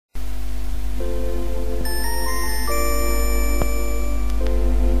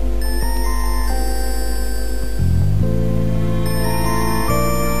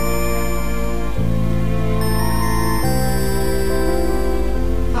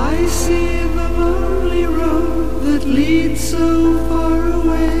see the lonely road that leads so far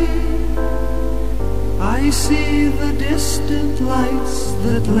away. I see the distant lights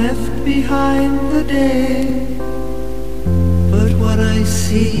that left behind the day. But what I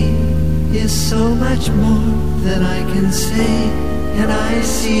see is so much more than I can say, and I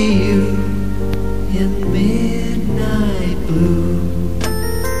see you in midnight blue.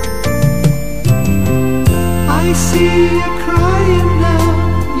 I see you crying now,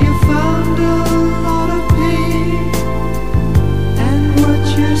 you found a lot of pain, and what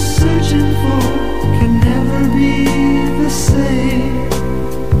you're searching for can never be the same.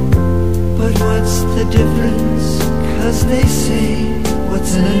 But what's the difference? 'Cause they say,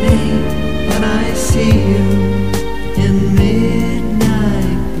 what's in a name? And I see you in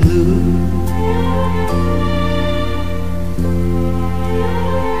midnight blue.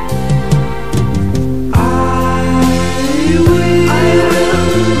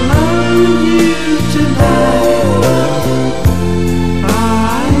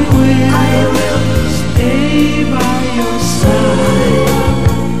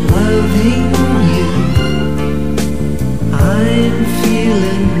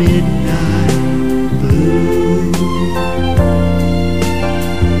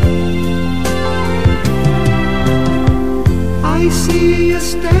 I see you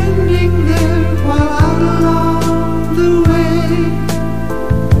standing there while out along the way.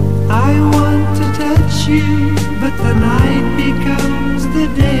 I want to touch you, but the night becomes the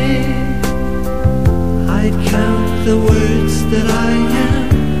day. I'd count the words that I am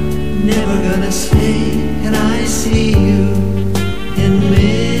never gonna say, and I see you in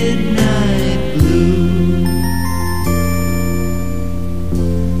midnight blue.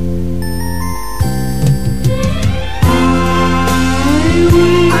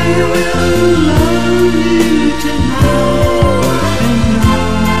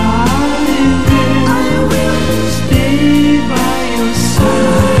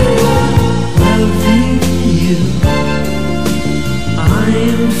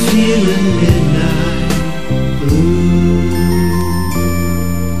 Feeling midnight blue.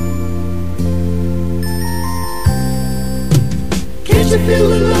 Can't you feel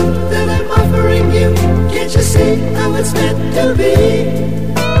the love that I'm offering you? Can't you see how it's meant to be?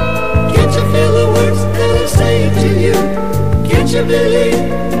 Can't you feel the words that I'm saying to you? Can't you believe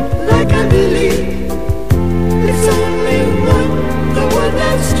like I believe? It's only one, the one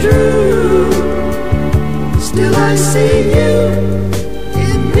that's true. Still I see you